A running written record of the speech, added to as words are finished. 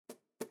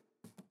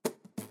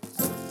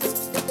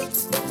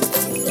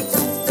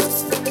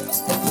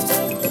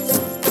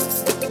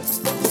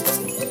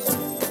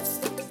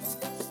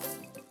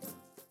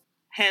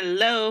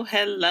Hello,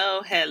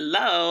 hello,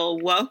 hello.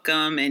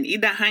 Welcome and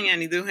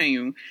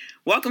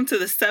welcome to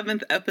the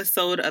 7th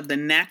episode of the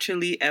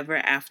Naturally Ever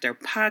After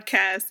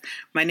podcast.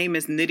 My name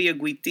is Nydia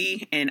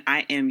Guiti and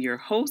I am your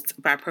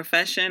host. By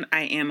profession,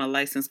 I am a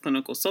licensed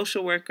clinical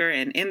social worker,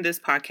 and in this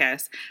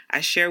podcast,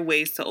 I share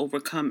ways to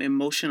overcome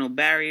emotional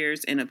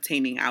barriers in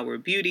obtaining our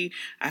beauty.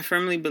 I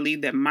firmly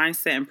believe that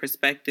mindset and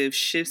perspective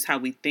shifts how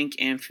we think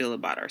and feel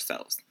about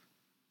ourselves.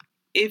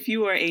 If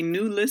you are a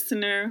new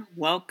listener,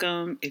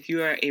 welcome. If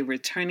you are a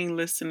returning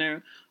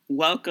listener,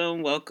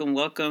 welcome, welcome,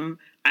 welcome.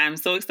 I'm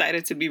so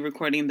excited to be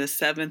recording the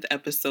 7th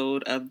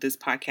episode of this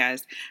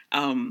podcast.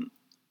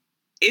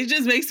 It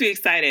just makes me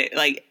excited.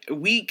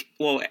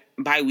 Bi-weekly,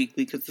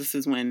 because this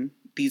is when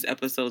these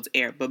episodes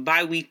air, but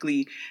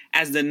bi-weekly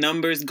as the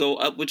numbers go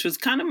up, which was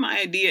kind of my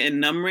idea in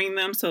numbering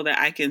them so that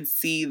I can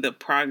see the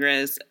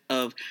progress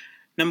of,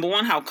 number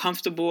one, how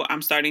comfortable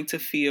I'm starting to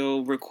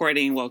feel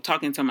recording,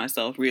 talking to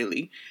myself,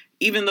 really.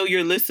 Even though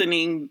you're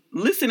listening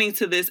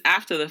to this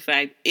after the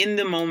fact, in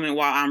the moment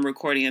while I'm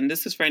recording, and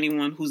this is for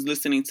anyone who's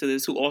listening to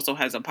this who also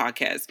has a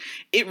podcast,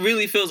 it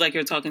really feels like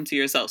you're talking to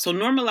yourself. So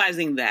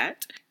normalizing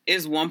that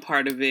is one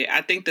part of it.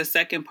 I think the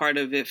second part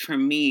of it for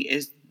me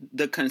is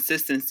the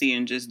consistency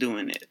in just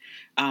doing it.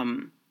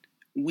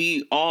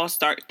 We all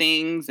start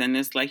things and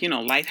it's like,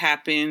 life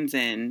happens,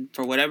 and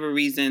for whatever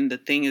reason, the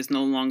thing is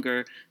no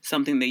longer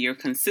something that you're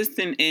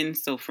consistent in.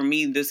 So for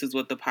me, this is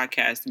what the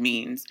podcast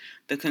means: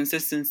 the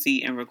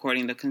consistency in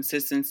recording, the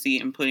consistency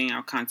in putting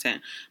out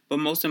content, but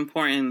most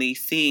importantly,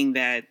 seeing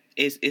that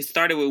it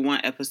started with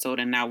one episode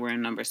and now we're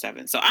in number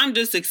 7. So I'm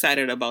just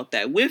excited about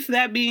that. With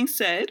that being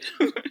said,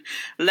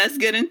 let's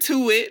get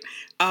into it.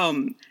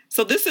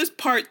 So this is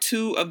part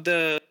 2 of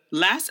the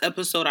last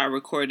episode I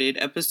recorded,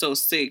 episode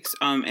 6,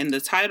 and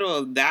the title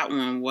of that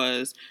one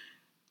was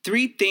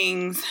 3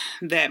 things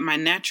that my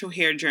natural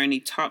hair journey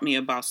taught me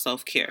about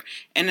self-care.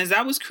 And as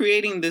I was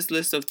creating this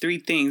list of 3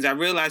 things, I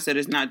realized that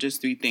it's not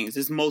just 3 things,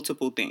 it's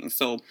multiple things.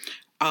 So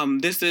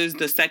this is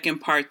the second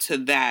part to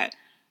that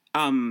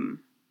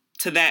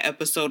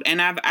episode,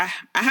 and I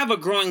have a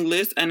growing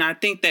list, and I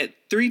think that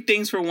 3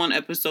 things for one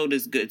episode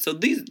is good. So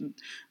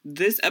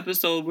this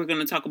episode, we're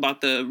going to talk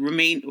about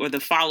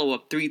the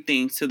follow-up 3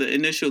 things to the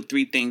initial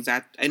 3 things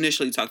I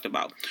initially talked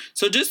about.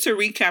 So just to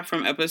recap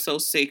from episode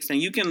 6, and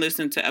you can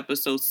listen to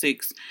episode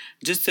 6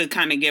 just to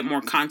kind of get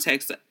more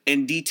context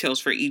and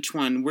details for each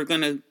one.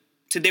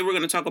 Today we're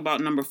going to talk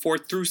about number 4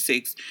 through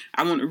 6.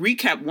 I want to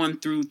recap 1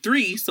 through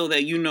 3 so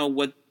that you know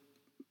what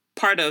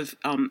part of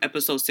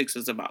episode 6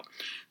 is about.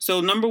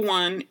 So number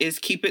 1 is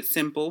keep it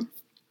simple.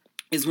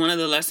 Is one of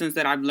the lessons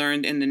that I've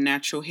learned in the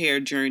natural hair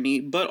journey,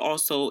 but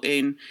also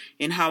in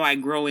how I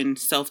grow in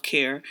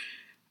self-care.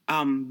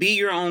 Be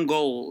your own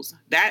goals.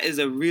 That is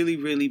a really,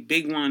 really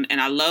big one,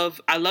 and I love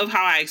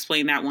how I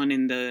explained that one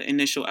in the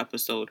initial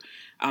episode.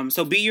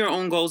 So be your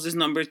own goals is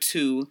number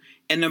 2,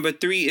 and number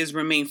 3 is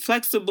remain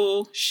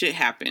flexible. Shit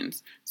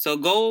happens. So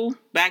go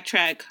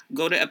backtrack,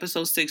 go to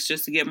episode 6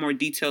 just to get more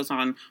details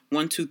on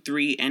 1, 2,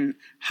 3, and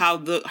how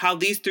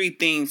these 3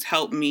 things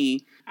help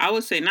me. I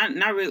would say not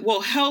really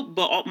help,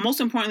 but most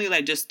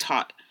importantly, just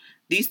taught.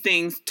 These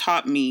things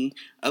taught me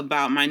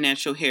about my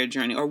natural hair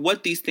journey, or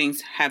what these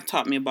things have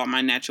taught me about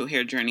my natural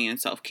hair journey and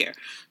self-care.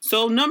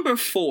 So number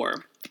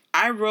 4,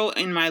 I wrote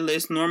in my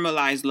list,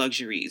 normalize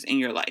luxuries in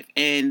your life.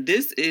 And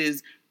this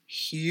is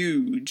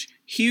huge,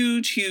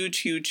 huge, huge,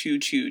 huge,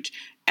 huge, huge.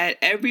 At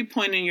every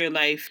point in your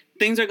life,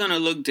 things are going to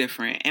look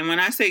different. And when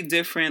I say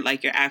different,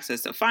 like your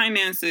access to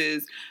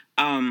finances,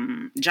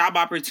 job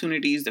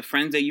opportunities, the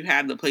friends that you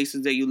have, the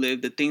places that you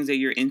live, the things that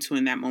you're into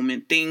in that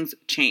moment, things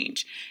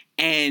change.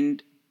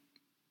 And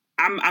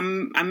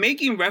I'm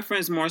making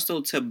reference more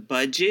so to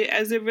budget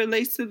as it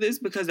relates to this,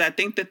 because I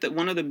think that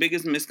one of the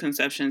biggest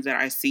misconceptions that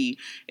I see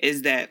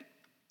is that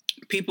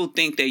people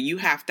think that you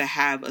have to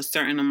have a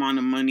certain amount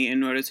of money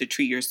in order to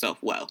treat yourself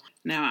well.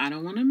 Now, I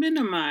don't want to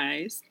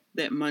minimize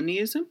that money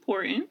is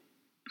important.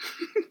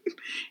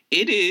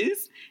 It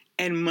is.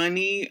 And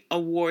money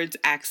awards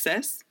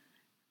access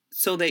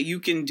so that you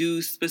can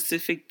do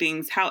specific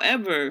things.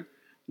 However,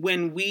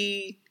 when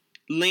we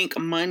link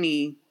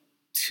money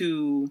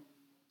to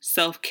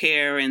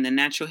self-care and the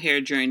natural hair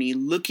journey,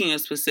 looking a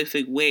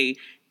specific way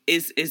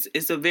is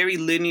a very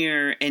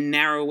linear and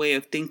narrow way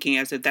of thinking,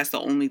 as if that's the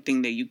only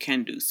thing that you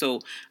can do.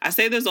 So I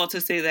say this all to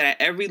say that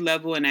at every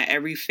level and at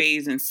every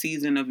phase and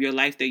season of your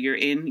life that you're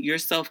in, your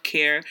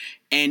self-care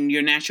and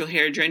your natural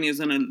hair journey is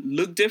going to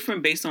look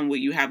different based on what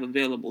you have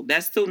available.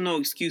 That's still no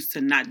excuse to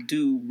not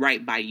do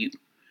right by you.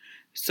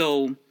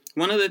 So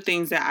one of the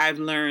things that I've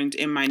learned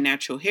in my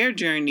natural hair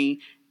journey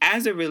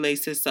as it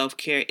relates to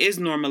self-care is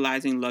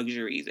normalizing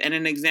luxuries. And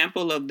an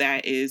example of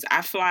that is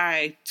I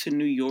fly to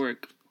New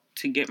York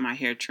to get my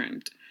hair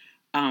trimmed.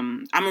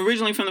 I'm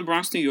originally from the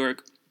Bronx, New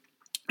York,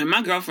 and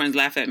my girlfriends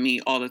laugh at me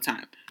all the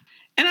time.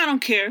 And I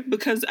don't care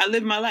because I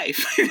live my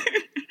life.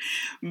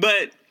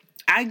 But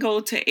I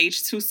go to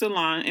H2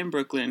 Salon in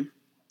Brooklyn,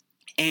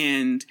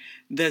 and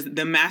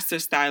the master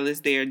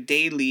stylist there,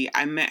 Daily,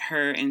 I met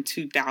her in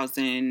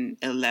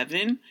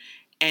 2011.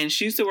 And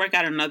she used to work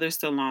at another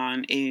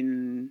salon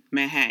in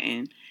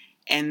Manhattan.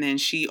 And then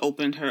she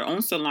opened her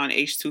own salon,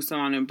 H2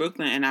 Salon in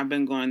Brooklyn, and I've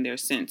been going there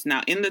since.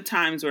 Now, in the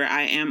times where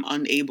I am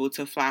unable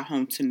to fly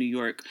home to New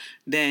York,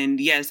 then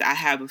yes, I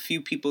have a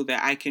few people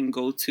that I can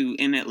go to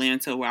in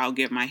Atlanta where I'll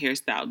get my hair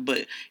styled.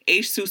 But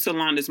H2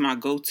 Salon is my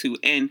go-to.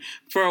 And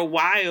for a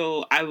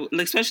while,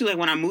 especially like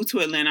when I moved to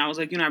Atlanta, I was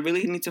like, I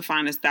really need to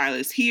find a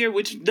stylist here,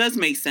 which does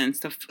make sense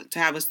to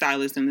have a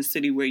stylist in the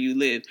city where you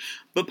live.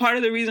 But part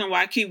of the reason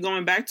why I keep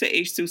going back to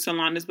H2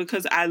 Salon is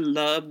because I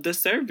love the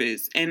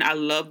service and I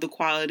love the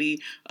quality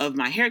of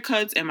my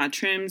haircuts and my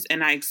trims,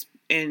 and I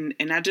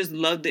just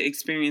love the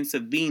experience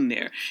of being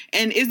there.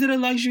 And is it a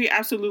luxury?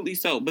 Absolutely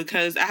so,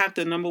 because I have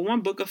to, number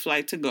one, book a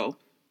flight to go.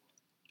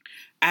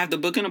 I have to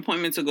book an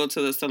appointment to go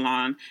to the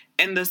salon,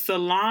 and the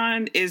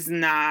salon is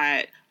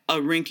not a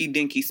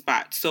rinky-dinky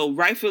spot. So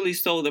rightfully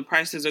so, the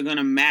prices are going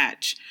to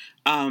match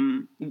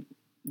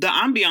the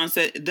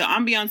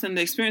ambiance and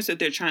the experience that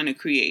they're trying to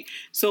create.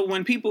 So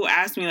when people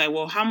ask me like,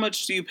 well, how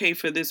much do you pay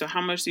for this or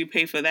how much do you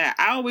pay for that?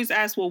 I always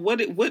ask, well,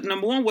 what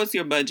number one, what's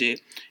your budget?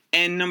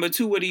 And number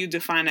two, what do you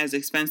define as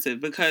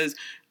expensive? Because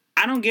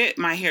I don't get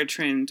my hair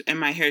trimmed and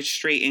my hair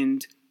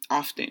straightened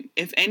often.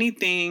 If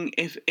anything,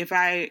 if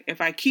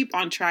I keep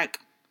on track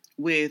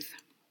with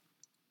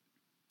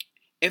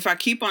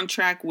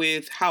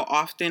how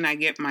often I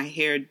get my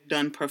hair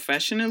done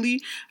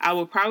professionally, I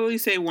would probably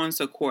say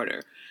once a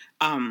quarter.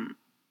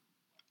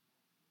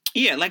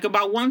 Like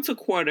about once a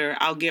quarter,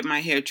 I'll get my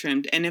hair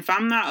trimmed. And if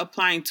I'm not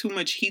applying too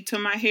much heat to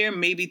my hair,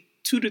 maybe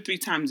 2 to 3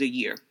 times a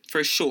year,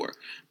 for sure.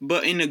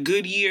 But in a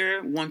good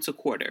year, once a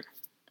quarter.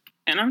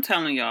 And I'm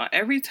telling y'all,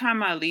 every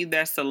time I leave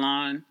that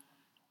salon,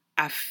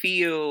 I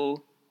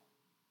feel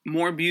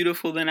more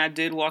beautiful than I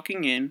did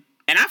walking in.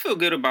 And I feel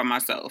good about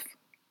myself.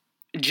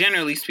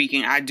 Generally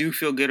speaking, I do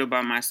feel good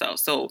about myself.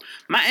 So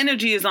my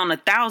energy is on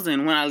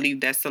 1,000 when I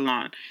leave that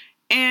salon.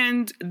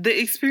 And the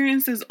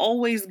experience is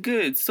always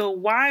good. So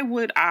why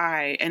would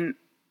I, and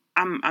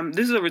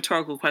this is a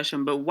rhetorical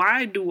question, but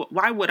why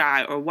would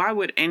I, or why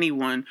would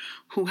anyone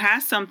who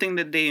has something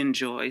that they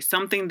enjoy,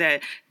 something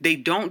that they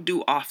don't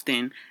do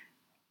often,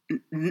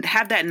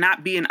 have that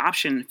not be an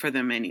option for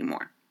them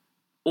anymore?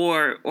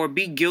 Or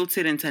be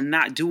guilted into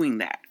not doing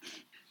that?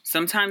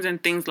 Sometimes in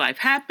things life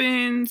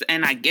happens,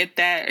 and I get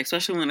that,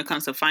 especially when it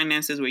comes to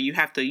finances where you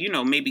have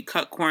to, maybe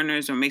cut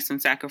corners or make some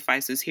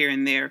sacrifices here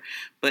and there.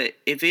 But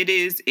if it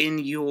is in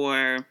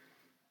your,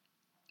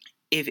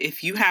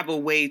 if you have a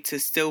way to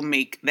still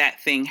make that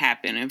thing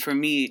happen, and for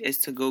me, it's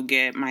to go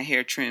get my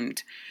hair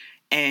trimmed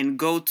and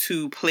go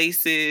to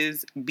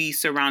places, be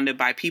surrounded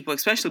by people,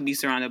 especially be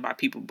surrounded by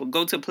people, but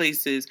go to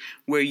places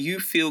where you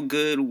feel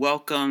good,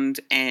 welcomed,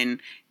 and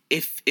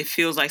if it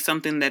feels like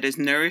something that is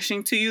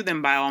nourishing to you, then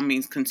by all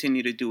means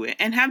continue to do it.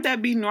 And have that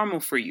be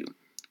normal for you.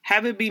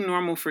 Have it be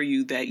normal for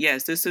you that,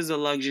 yes, this is a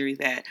luxury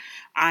that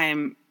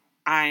I'm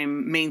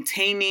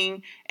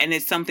maintaining, and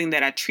it's something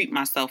that I treat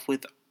myself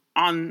with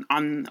on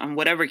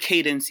whatever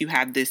cadence you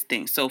have this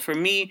thing. So for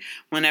me,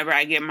 whenever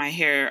I get my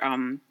hair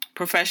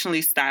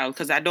professionally styled,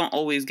 because I don't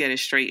always get it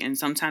straightened.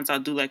 Sometimes I'll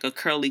do like a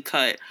curly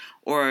cut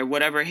or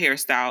whatever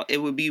hairstyle. It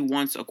would be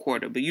once a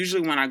quarter. But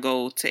usually when I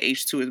go to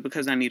H2 is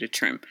because I need a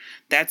trim.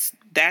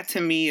 That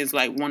to me is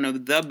like one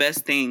of the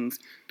best things.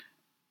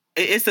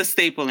 It's a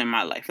staple in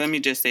my life. Let me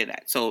just say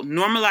that. So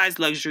normalize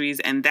luxuries,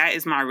 and that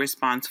is my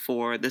response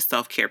for the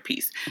self-care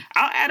piece.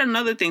 I'll add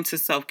another thing to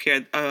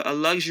self-care, a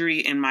luxury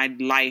in my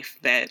life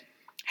that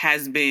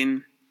has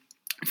been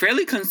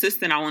fairly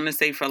consistent, I want to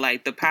say, for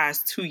like the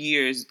past 2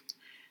 years.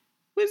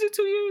 Was it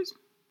 2 years?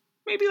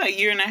 Maybe like 1.5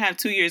 years,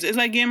 2 years. It's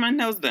like getting my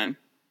nails done.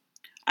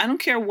 I don't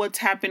care what's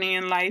happening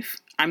in life.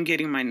 I'm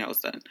getting my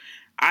nails done.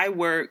 I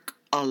work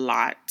a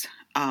lot.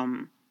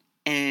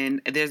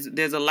 And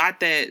there's a lot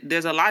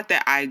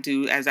that I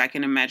do, as I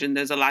can imagine.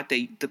 There's a lot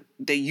that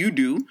you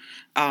do.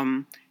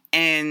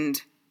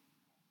 And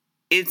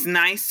it's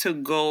nice to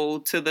go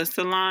to the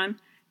salon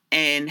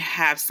and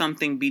have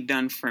something be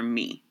done for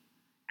me,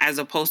 as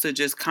opposed to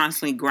just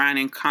constantly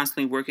grinding,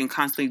 constantly working,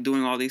 constantly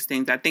doing all these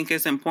things. I think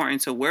it's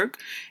important to work.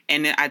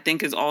 And I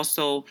think it's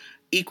also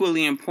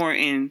equally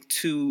important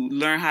to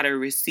learn how to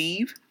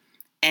receive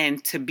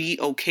and to be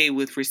okay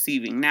with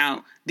receiving.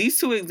 Now, these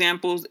two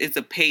examples is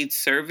a paid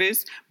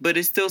service, but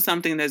it's still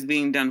something that's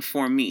being done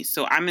for me.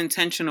 So I'm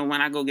intentional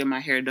when I go get my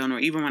hair done, or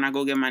even when I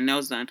go get my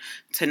nails done,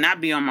 to not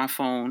be on my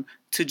phone,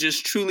 to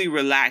just truly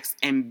relax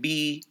and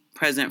be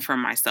present for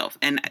myself.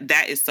 And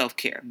that is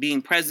self-care,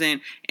 being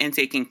present and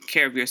taking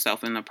care of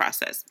yourself in the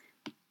process.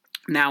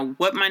 Now,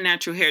 what my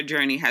natural hair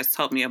journey has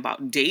taught me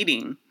about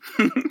dating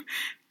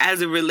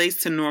as it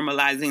relates to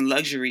normalizing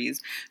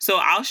luxuries. So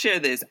I'll share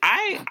this.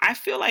 I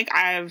feel like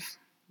I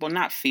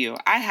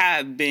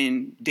have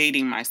been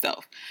dating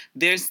myself.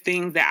 There's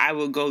things that I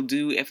will go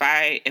do if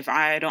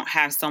I don't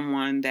have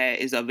someone that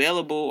is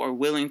available or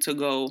willing to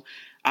go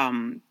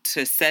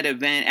to said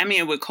event. I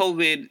mean, with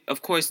COVID,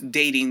 of course, the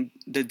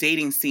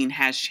dating scene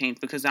has changed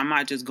because I'm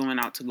not just going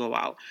out to go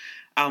out.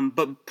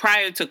 But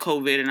prior to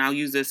COVID, and I'll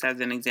use this as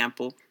an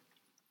example,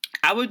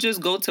 I would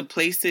just go to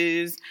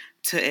places,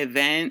 to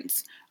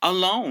events,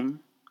 alone,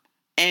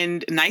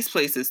 and nice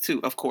places too,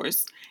 of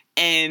course.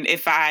 And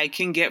if I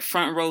can get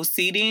front row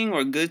seating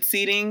or good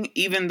seating,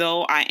 even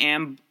though I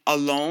am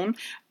alone,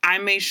 I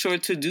make sure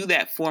to do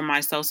that for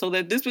myself so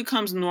that this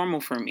becomes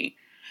normal for me.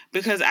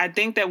 Because I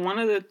think that one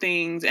of the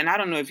things, and I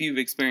don't know if you've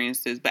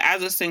experienced this, but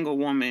as a single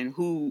woman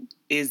who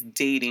is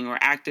dating or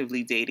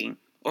actively dating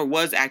or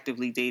was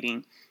actively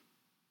dating,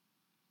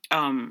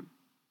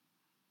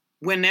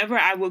 whenever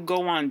I would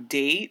go on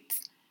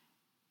dates,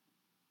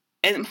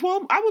 and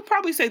well, I would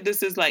probably say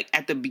this is like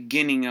at the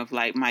beginning of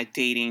like my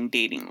dating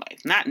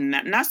life.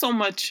 Not so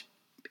much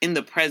in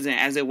the present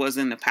as it was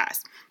in the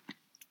past.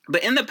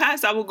 But in the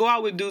past, I would go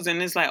out with dudes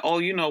and it's like, oh,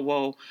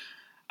 well,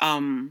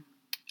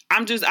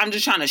 I'm just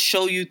trying to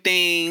show you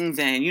things,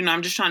 and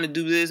I'm just trying to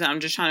do this, I'm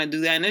just trying to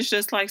do that. And it's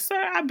just like,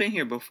 sir, I've been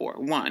here before.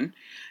 One.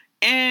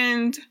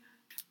 And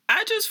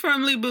I just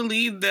firmly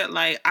believe that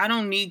like I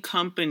don't need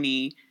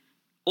company,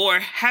 or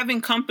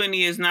having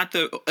company is not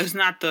the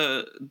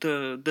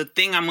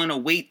thing I'm gonna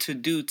wait to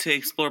do to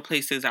explore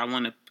places I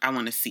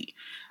wanna see.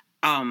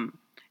 And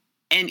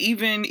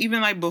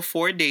even like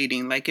before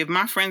dating, like if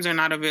my friends are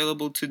not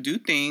available to do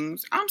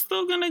things, I'm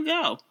still gonna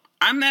go.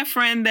 I'm that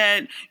friend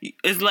that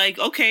is like,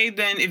 okay,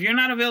 then if you're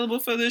not available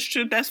for this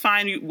trip, that's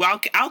fine.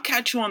 I'll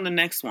catch you on the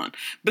next one,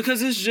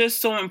 because it's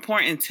just so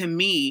important to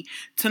me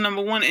to,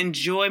 number one,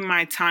 enjoy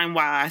my time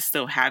while I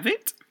still have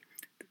it.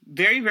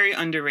 Very, very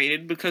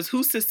underrated, because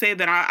who's to say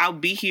that I'll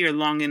be here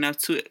long enough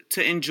to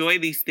enjoy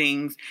these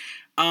things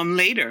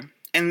later?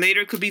 And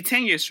later could be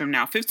 10 years from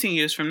now, 15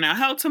 years from now,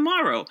 hell,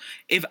 tomorrow.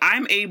 If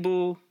I'm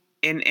able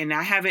and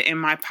I have it in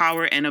my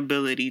power and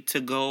ability to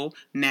go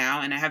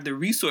now, and I have the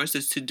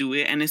resources to do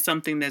it, and it's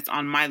something that's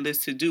on my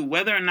list to do,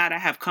 whether or not I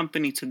have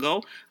company to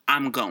go,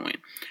 I'm going.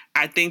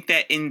 I think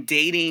that in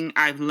dating,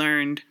 I've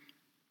learned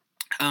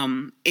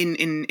in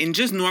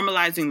just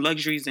normalizing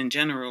luxuries in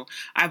general,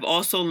 I've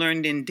also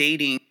learned in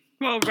dating,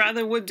 well,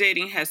 rather what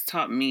dating has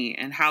taught me,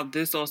 and how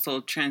this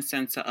also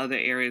transcends to other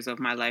areas of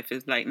my life,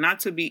 is like not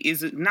to be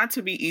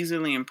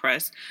easily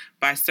impressed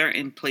by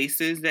certain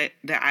places that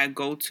I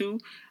go to,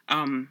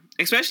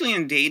 especially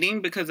in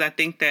dating, because I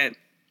think that,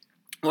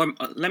 or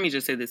let me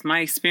just say this, my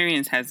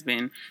experience has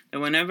been that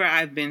whenever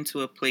I've been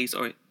to a place,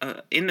 or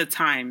in the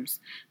times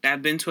that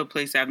I've been to a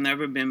place I've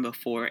never been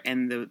before,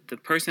 and the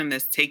person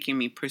that's taking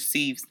me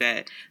perceives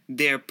that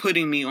they're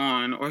putting me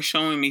on or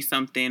showing me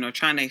something or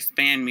trying to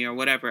expand me or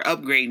whatever,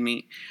 upgrade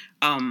me,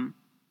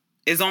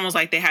 it's almost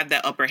like they have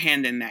that upper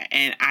hand in that.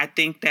 And I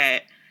think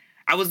that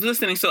I was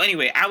listening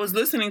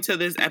to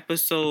this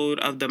episode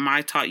of the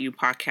My Taught You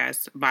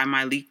podcast by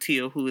Myleik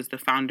Teele, who is the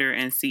founder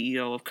and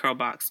CEO of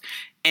Curlbox.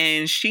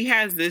 And she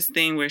has this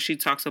thing where she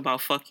talks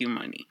about fuck you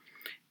money.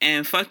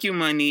 And fuck you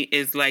money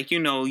is like,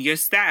 your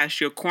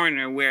stash, your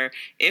corner, where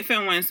if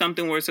and when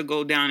something were to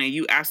go down and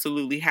you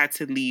absolutely had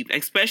to leave,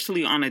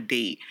 especially on a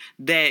date,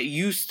 that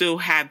you still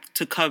have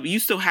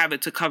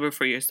it to cover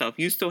for yourself.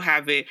 You still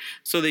have it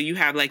so that you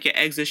have like your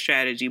exit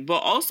strategy, but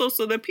also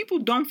so that people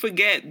don't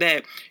forget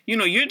that,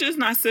 you're just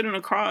not sitting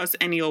across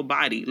any old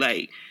body.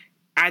 Like,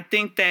 I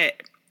think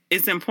that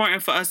it's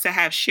important for us to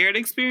have shared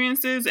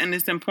experiences, and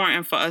it's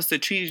important for us to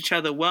treat each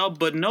other well,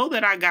 but know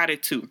that I got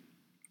it too.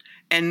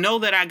 And know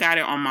that I got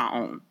it on my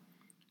own.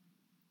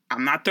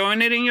 I'm not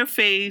throwing it in your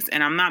face,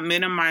 and I'm not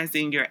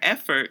minimizing your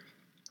effort.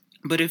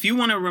 But if you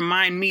want to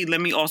remind me,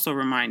 let me also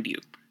remind you.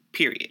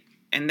 Period.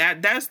 And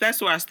that's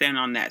where I stand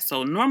on that.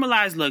 So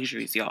normalize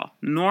luxuries, y'all.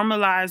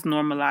 Normalize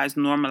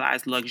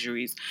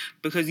luxuries,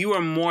 because you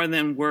are more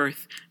than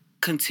worth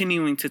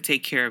continuing to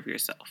take care of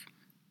yourself.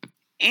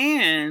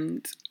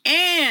 And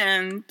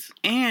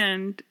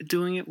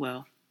doing it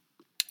well.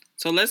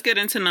 So let's get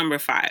into number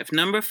 5.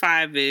 Number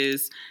 5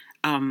 is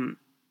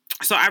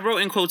so I wrote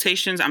in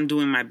quotations, I'm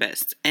doing my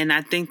best. And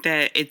I think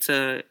that it's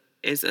a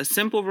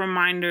simple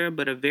reminder,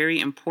 but a very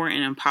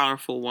important and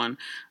powerful one,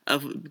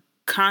 of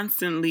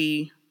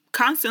constantly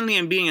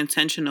and being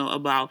intentional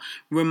about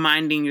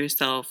reminding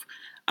yourself,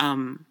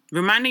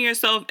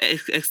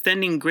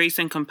 extending grace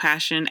and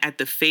compassion at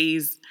the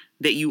phase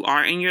that you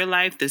are in your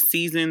life, the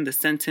season, the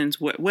sentence,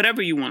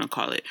 whatever you want to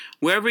call it,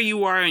 wherever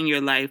you are in your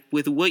life,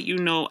 with what you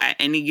know at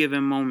any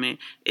given moment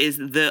is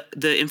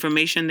the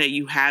information that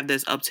you have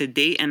that's up to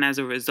date. And as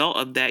a result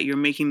of that, you're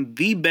making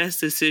the best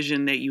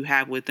decision that you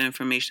have with the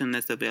information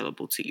that's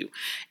available to you.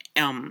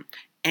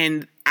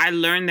 And I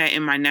learned that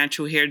in my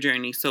natural hair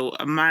journey. So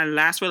my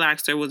last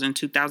relaxer was in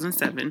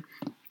 2007,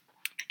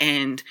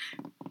 and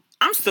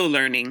I'm still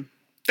learning.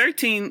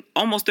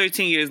 Almost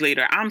 13 years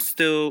later, I'm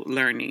still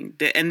learning.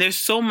 And there's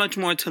so much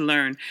more to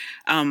learn.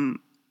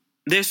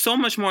 There's so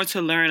much more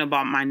to learn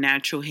about my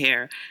natural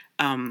hair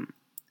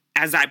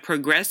as I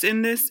progress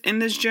in this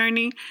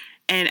journey.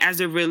 And as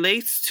it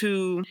relates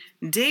to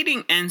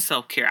dating and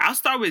self-care, I'll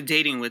start with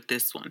dating with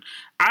this one.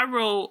 I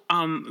wrote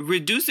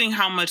reducing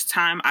how much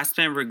time I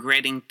spend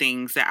regretting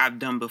things that I've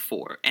done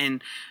before.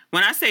 And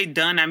when I say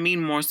done, I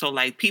mean more so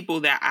like people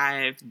that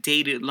I've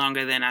dated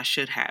longer than I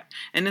should have.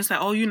 And it's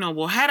like,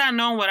 well, had I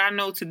known what I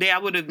know today, I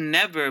would have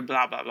never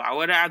blah, blah, blah. I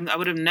would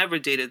have never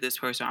dated this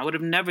person. I would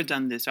have never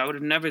done this. I would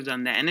have never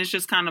done that. And it's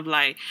just kind of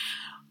like,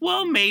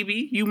 Well,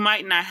 maybe you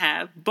might not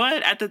have,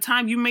 but at the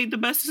time you made the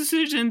best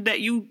decision that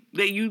you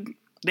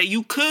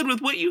could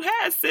with what you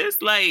had,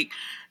 sis. Like,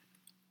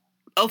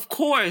 of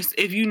course,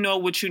 if you know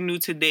what you knew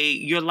today,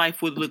 your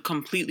life would look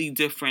completely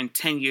different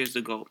 10 years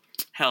ago.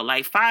 Hell,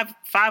 like 5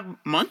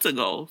 months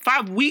ago,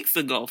 5 weeks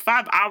ago,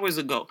 5 hours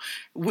ago.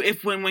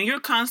 When you're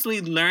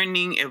constantly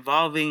learning,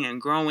 evolving, and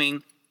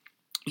growing,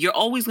 you're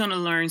always going to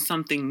learn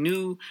something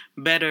new,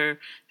 better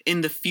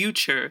in the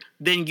future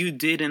than you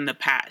did in the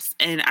past.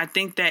 And I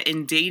think that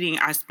in dating,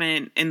 I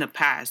spent in the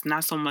past,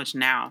 not so much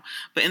now,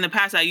 but in the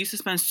past, I used to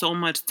spend so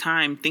much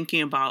time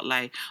thinking about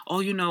like,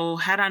 oh,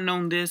 had I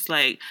known this,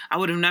 like I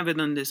would have never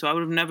done this, or I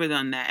would have never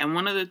done that. And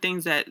one of the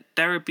things that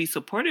therapy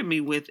supported me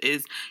with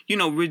is,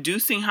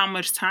 reducing how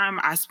much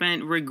time I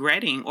spent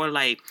regretting or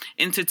like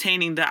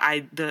entertaining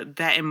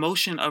that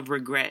emotion of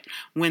regret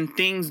when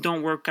things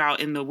don't work out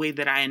in the way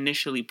that I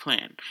initially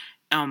planned.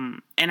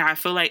 And I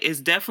feel like it's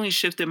definitely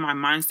shifted my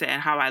mindset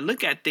and how I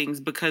look at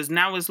things, because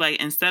now it's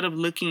like, instead of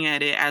looking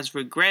at it as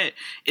regret,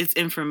 it's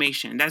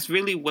information. That's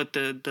really what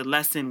the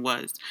lesson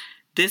was.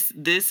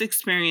 This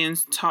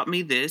experience taught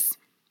me this.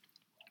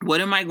 What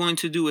am I going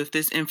to do with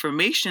this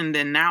information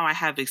that now I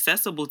have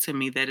accessible to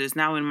me, that is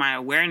now in my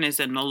awareness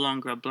and no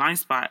longer a blind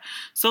spot,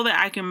 so that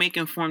I can make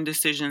informed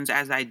decisions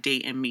as I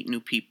date and meet new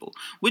people,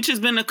 which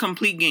has been a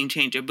complete game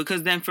changer,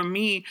 because then for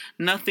me,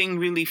 nothing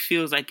really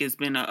feels like it's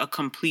been a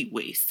complete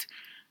waste.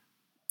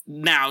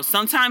 Now,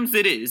 sometimes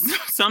it is.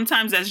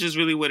 Sometimes that's just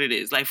really what it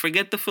is. Like,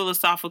 forget the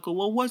philosophical,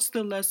 well, what's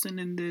the lesson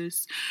in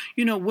this?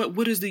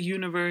 What is the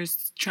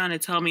universe trying to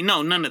tell me?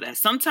 No, none of that.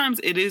 Sometimes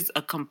it is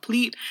a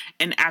complete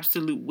and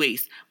absolute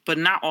waste, but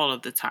not all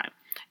of the time.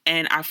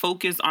 And I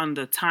focus on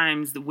the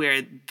times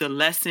where the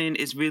lesson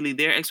is really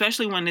there,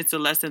 especially when it's a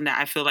lesson that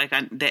I feel like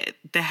that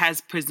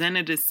has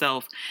presented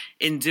itself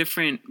in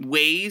different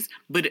ways,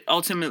 but it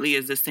ultimately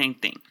is the same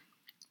thing.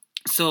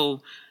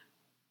 So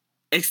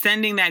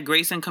extending that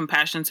grace and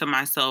compassion to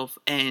myself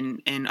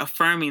and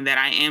affirming that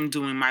I am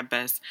doing my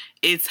best,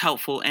 it's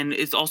helpful. And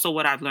it's also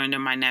what I've learned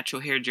in my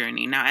natural hair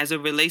journey. Now, as it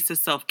relates to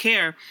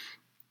self-care,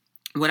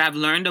 what I've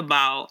learned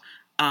about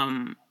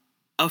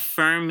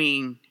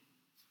affirming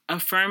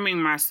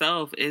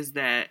myself is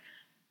that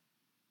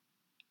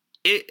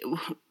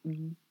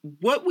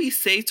what we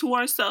say to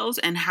ourselves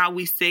and how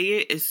we say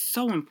it is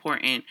so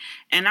important.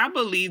 And I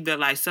believe that,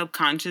 like,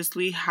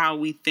 subconsciously, how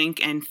we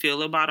think and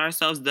feel about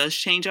ourselves does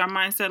change our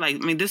mindset. Like, I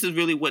mean, this is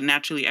really what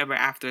Naturally Ever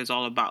After is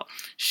all about.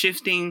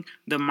 Shifting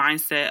the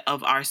mindset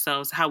of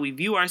ourselves, how we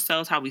view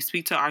ourselves, how we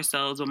speak to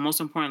ourselves, but most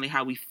importantly,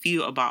 how we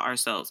feel about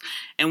ourselves.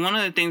 And one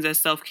of the things that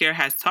self-care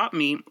has taught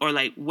me, or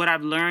like what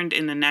I've learned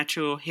in my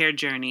natural hair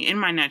journey,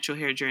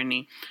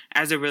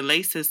 as it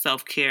relates to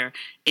self-care,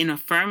 in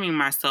affirming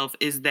myself,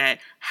 is that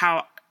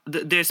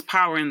there's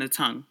power in the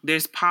tongue.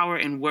 There's power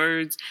in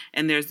words,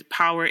 and there's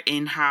power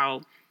in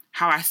how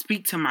I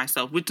speak to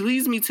myself, which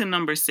leads me to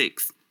number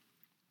 6.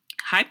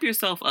 Hype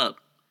yourself up.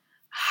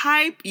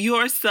 Hype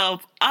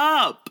yourself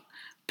up.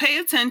 Pay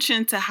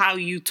attention to how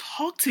you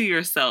talk to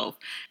yourself.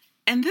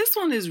 And this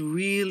one is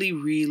really,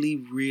 really,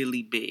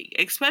 really big,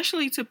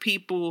 especially to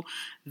people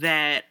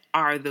that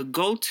are the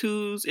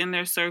go-tos in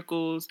their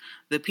circles,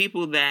 the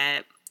people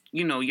that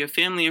your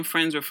family and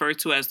friends refer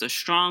to as the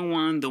strong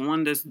one, the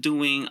one that's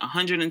doing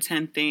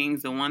 110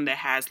 things, the one that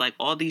has like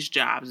all these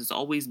jobs, is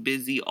always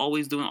busy,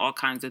 always doing all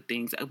kinds of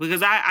things.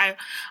 Because I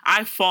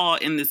fall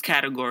in this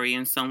category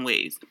in some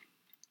ways.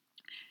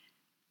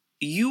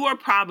 You are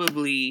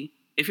probably,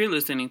 if you're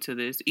listening to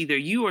this, either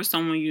you or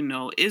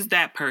someone is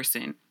that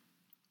person.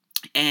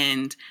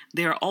 And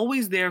they're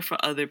always there for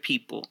other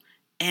people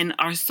and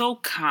are so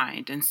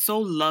kind and so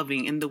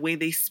loving in the way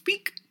they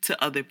speak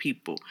to other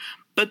people,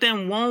 but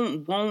then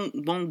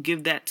won't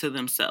give that to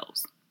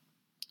themselves.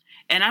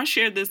 And I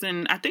shared this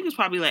in, I think it's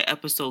probably like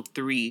episode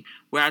 3,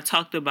 where I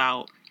talked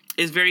about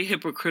it's very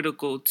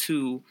hypocritical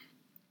to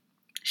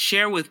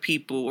share with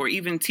people or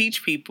even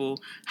teach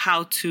people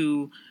how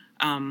to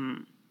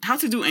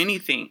do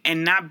anything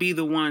and not be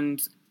the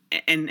ones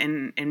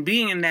and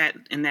being in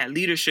that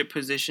leadership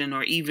position,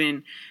 or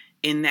even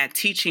in that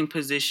teaching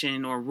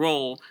position or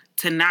role,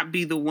 to not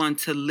be the one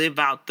to live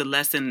out the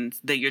lessons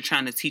that you're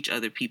trying to teach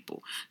other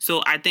people.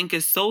 So I think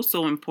it's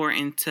so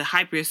important to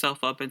hype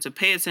yourself up and to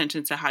pay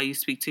attention to how you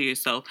speak to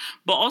yourself.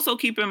 But also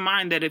keep in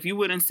mind that if you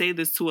wouldn't say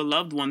this to a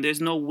loved one, there's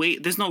no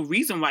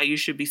reason why you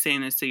should be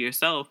saying this to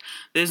yourself.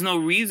 There's no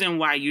reason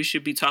why you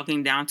should be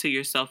talking down to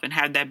yourself and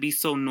have that be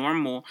so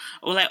normal.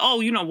 Or like,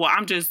 oh,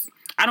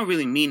 I don't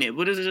really mean it.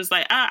 But it's just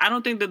like, I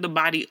don't think that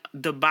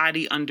the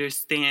body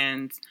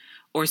understands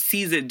or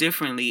sees it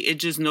differently. It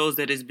just knows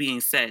that it's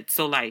being said.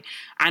 So like,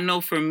 I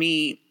know for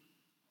me,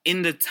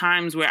 in the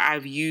times where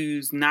I've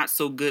used not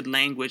so good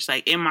language,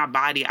 like in my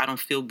body, I don't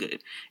feel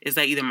good. It's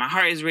like either my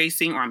heart is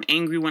racing or I'm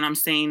angry when I'm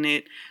saying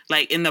it.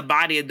 Like in the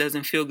body, it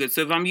doesn't feel good. So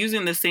if I'm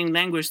using the same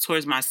language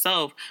towards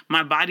myself,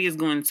 my body is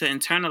going to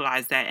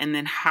internalize that. And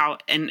then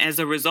and as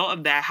a result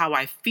of that, how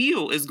I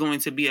feel is going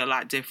to be a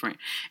lot different.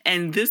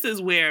 And this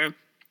is where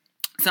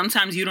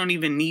sometimes you don't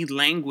even need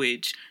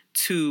language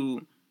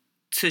to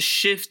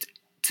shift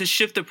to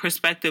shift the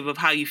perspective of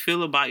how you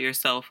feel about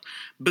yourself,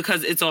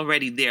 because it's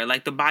already there.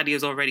 Like the body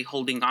is already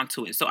holding on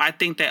to it. So I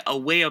think that a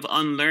way of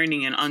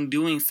unlearning and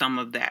undoing some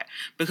of that,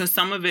 because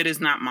some of it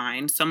is not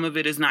mine, some of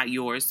it is not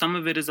yours, some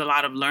of it is a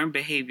lot of learned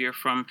behavior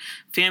from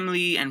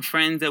family and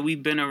friends that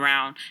we've been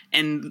around.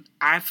 And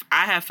I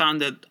have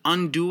found that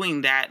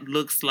undoing that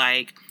looks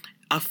like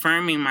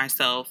affirming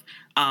myself,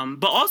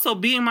 but also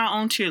being my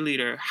own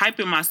cheerleader,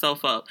 hyping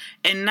myself up,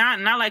 and not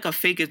like a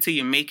fake it till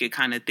you make it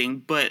kind of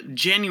thing, but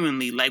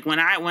genuinely, like when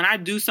I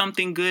do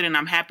something good and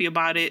I'm happy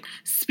about it,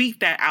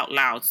 speak that out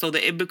loud so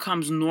that it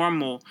becomes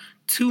normal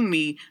to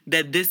me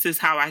that this is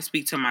how I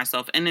speak to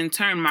myself. And in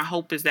turn, my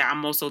hope is that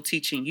I'm also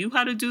teaching you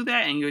how to do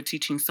that, and you're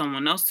teaching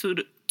someone else to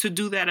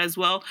do that as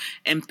well,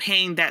 and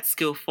paying that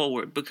skill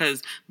forward,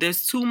 because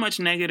there's too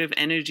much negative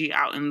energy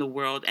out in the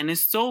world, and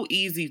it's so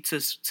easy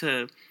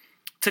to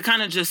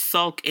kind of just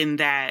sulk in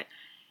that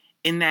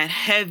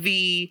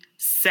heavy,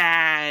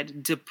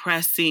 sad,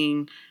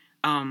 depressing,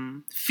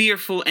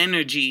 fearful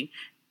energy.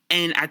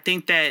 And I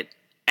think that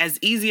as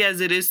easy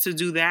as it is to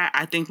do that,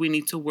 I think we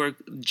need to work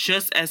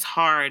just as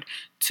hard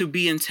to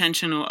be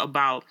intentional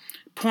about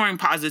pouring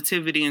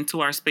positivity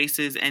into our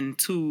spaces and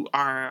to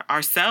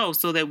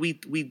ourselves, so that we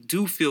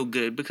do feel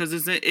good, because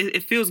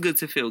it feels good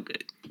to feel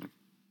good.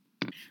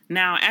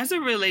 Now, as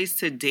it relates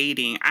to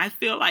dating, I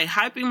feel like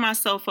hyping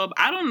myself up,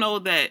 I don't know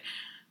that.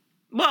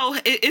 Well,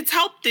 it's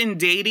helped in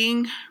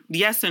dating,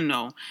 yes and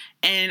no.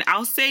 And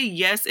I'll say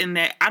yes in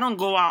that I don't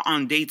go out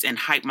on dates and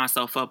hype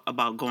myself up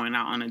about going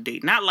out on a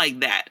date. Not like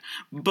that.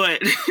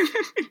 But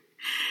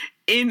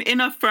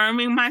in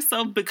affirming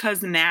myself,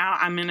 because now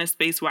I'm in a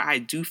space where I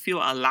do feel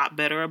a lot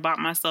better about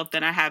myself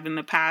than I have in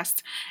the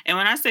past. And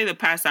when I say the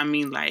past, I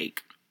mean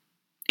like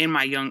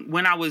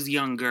when I was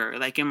younger,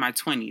 like in my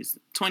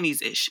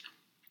 20s-ish.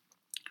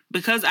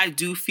 Because I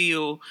do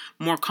feel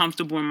more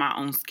comfortable in my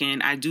own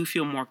skin, I do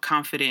feel more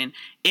confident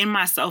in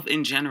myself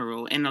in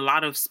general, in a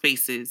lot of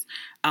spaces.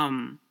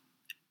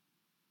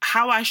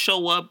 How I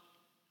show up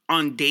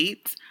on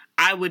dates,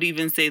 I would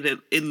even say that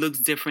it looks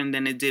different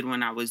than it did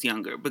when I was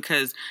younger,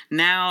 because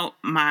now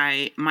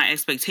my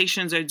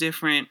expectations are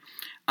different.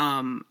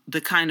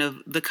 The kind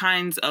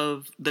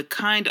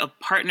of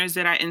partners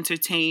that I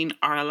entertain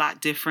are a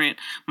lot different.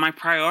 My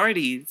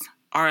priorities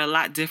are a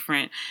lot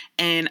different,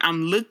 and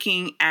I'm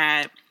looking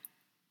at,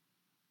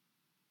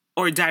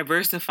 or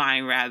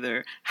diversifying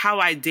rather, how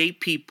I date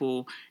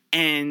people,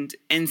 and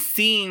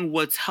seeing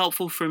what's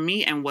helpful for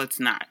me and what's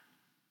not,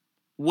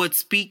 what's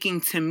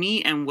speaking to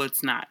me and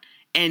what's not.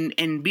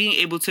 And being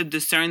able to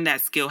discern that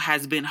skill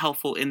has been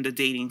helpful in the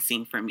dating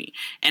scene for me.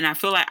 And I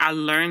feel like I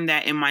learned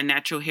that in my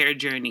natural hair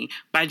journey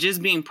by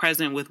just being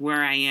present with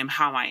where I am,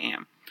 how I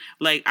am.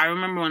 Like, I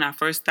remember when I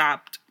first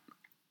stopped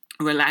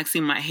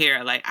relaxing my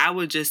hair, like I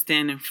would just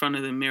stand in front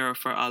of the mirror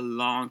for a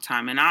long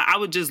time, and I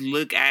would just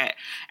look at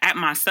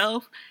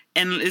myself,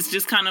 and it's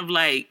just kind of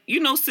like,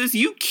 sis,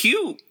 you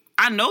cute.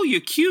 I know you're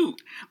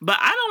cute, but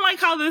I don't like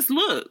how this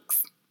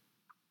looks.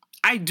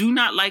 I do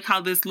not like how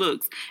this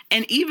looks.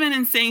 And even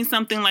in saying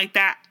something like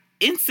that,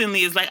 instantly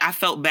it's like I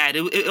felt bad.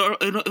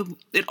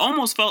 It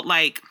almost felt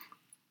like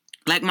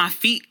my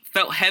feet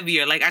felt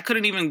heavier. Like I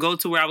couldn't even go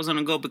to where I was going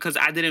to go, because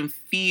I didn't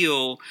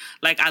feel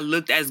like I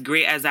looked as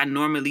great as I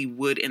normally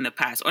would in the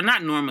past. Or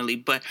not normally,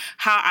 but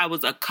how I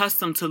was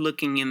accustomed to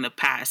looking in the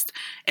past.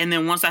 And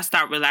then once I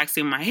start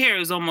relaxing my hair,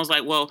 it's almost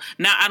like, well,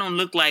 now I don't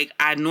look like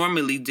I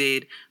normally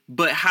did,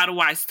 but how do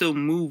I still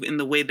move in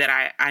the way that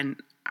I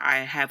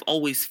have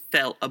always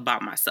felt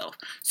about myself?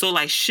 So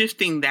like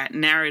shifting that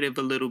narrative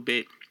a little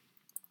bit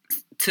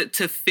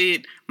to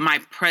fit my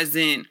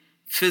present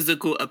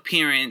physical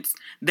appearance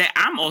that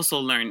I'm also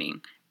learning.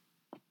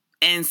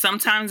 And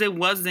sometimes it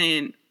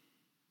wasn't,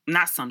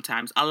 not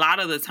sometimes, a lot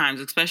of the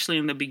times, especially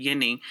in the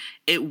beginning,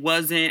 it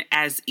wasn't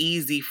as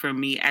easy for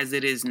me as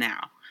it is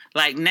now.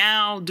 Like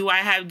now, do I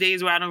have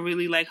days where I don't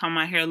really like how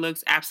my hair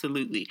looks?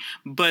 Absolutely.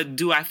 But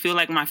do I feel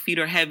like my feet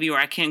are heavy, or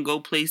I can't go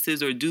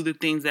places or do the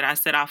things that I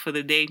set out for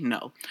the day?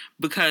 No.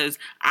 Because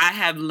I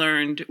have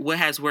learned what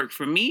has worked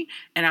for me,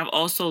 and I've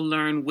also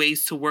learned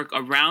ways to work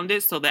around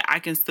it so that I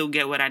can still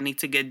get what I need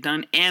to get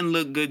done and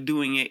look good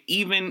doing it,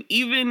 even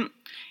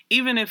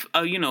if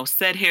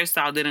said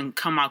hairstyle didn't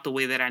come out the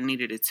way that I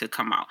needed it to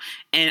come out.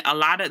 And a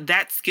lot of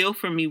that skill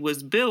for me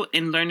was built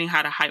in learning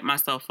how to hype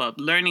myself up,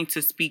 learning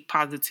to speak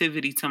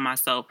positivity to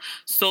myself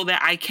so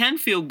that I can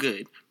feel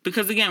good.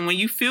 Because again, when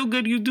you feel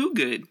good, you do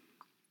good.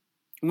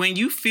 When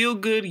you feel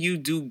good, you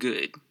do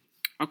good.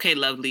 Okay,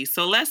 lovely.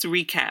 So let's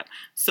recap.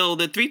 So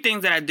the 3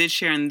 things that I did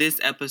share in this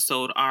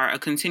episode are a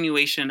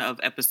continuation of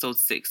episode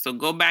 6. So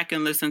go back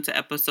and listen to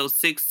episode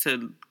 6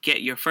 to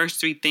get your first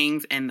 3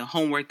 things and the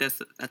homework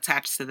that's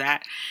attached to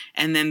that.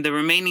 And then the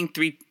remaining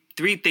three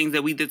things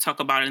that we did talk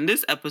about in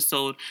this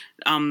episode.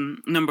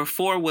 Number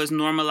 4 was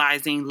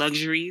normalizing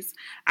luxuries.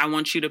 I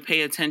want you to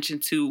pay attention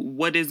to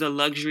what is a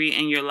luxury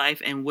in your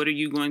life and what are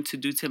you going to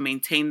do to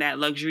maintain that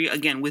luxury,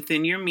 again,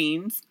 within your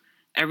means.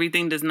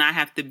 Everything does not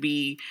have to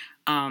be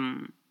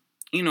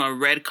a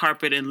red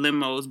carpet and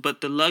limos,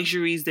 but the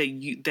luxuries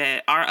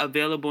that are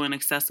available and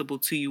accessible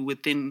to you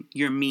within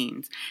your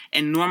means,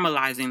 and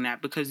normalizing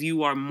that, because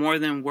you are more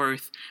than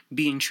worth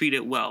being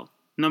treated well.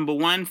 Number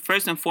one,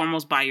 first and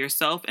foremost, by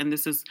yourself, and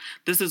this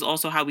is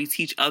also how we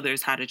teach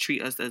others how to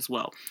treat us as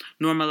well.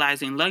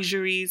 Normalizing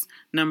luxuries.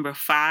 Number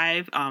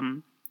five,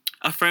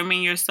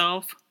 affirming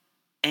yourself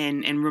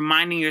and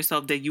reminding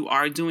yourself that you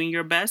are doing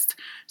your best.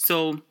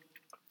 So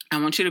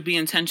I want you to be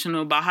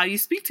intentional about how you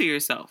speak to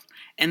yourself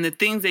and the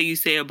things that you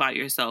say about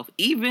yourself.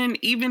 Even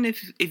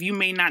if you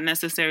may not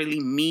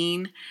necessarily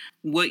mean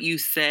what you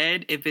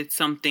said, if it's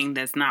something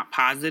that's not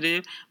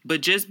positive,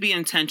 but just be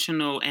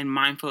intentional and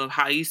mindful of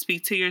how you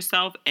speak to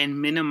yourself,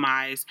 and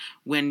minimize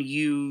when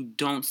you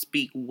don't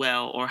speak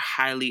well or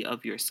highly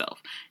of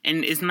yourself.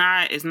 And it's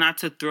not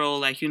to throw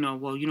like,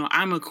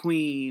 I'm a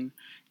queen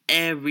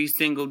every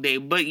single day.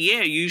 But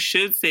yeah, you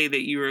should say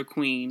that you're a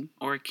queen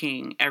or a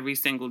king every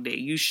single day.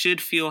 You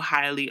should feel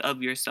highly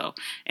of yourself,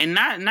 and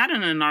not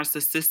in a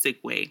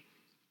narcissistic way.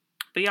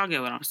 But y'all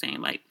get what I'm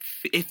saying. Like,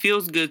 it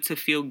feels good to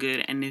feel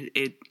good, and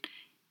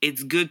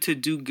it's good to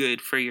do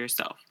good for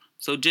yourself.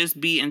 So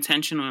just be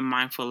intentional and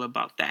mindful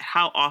about that.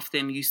 How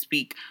often you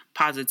speak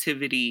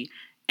positivity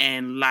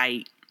and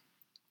light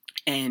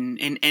and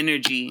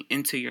energy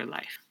into your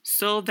life.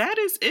 So that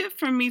is it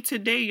for me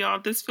today, y'all.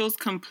 This feels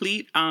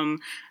complete.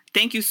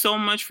 Thank you so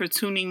much for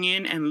tuning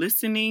in and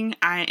listening.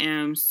 I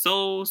am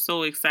so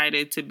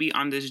excited to be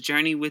on this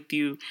journey with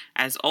you.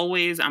 As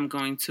always, I'm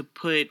going to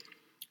put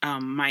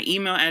my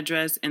email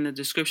address in the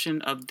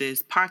description of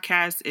this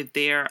podcast. If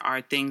there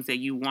are things that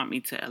you want me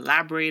to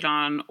elaborate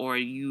on, or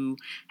you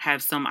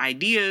have some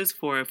ideas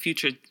for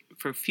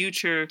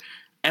future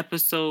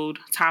episode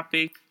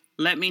topic,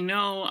 let me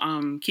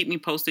know. Keep me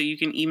posted. You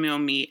can email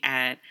me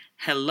at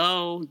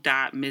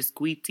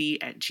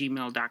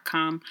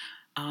hello.missguiti@gmail.com.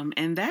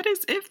 And that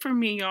is it for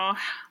me, y'all.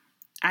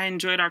 I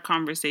enjoyed our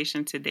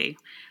conversation today.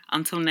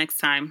 Until next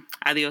time,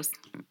 adios.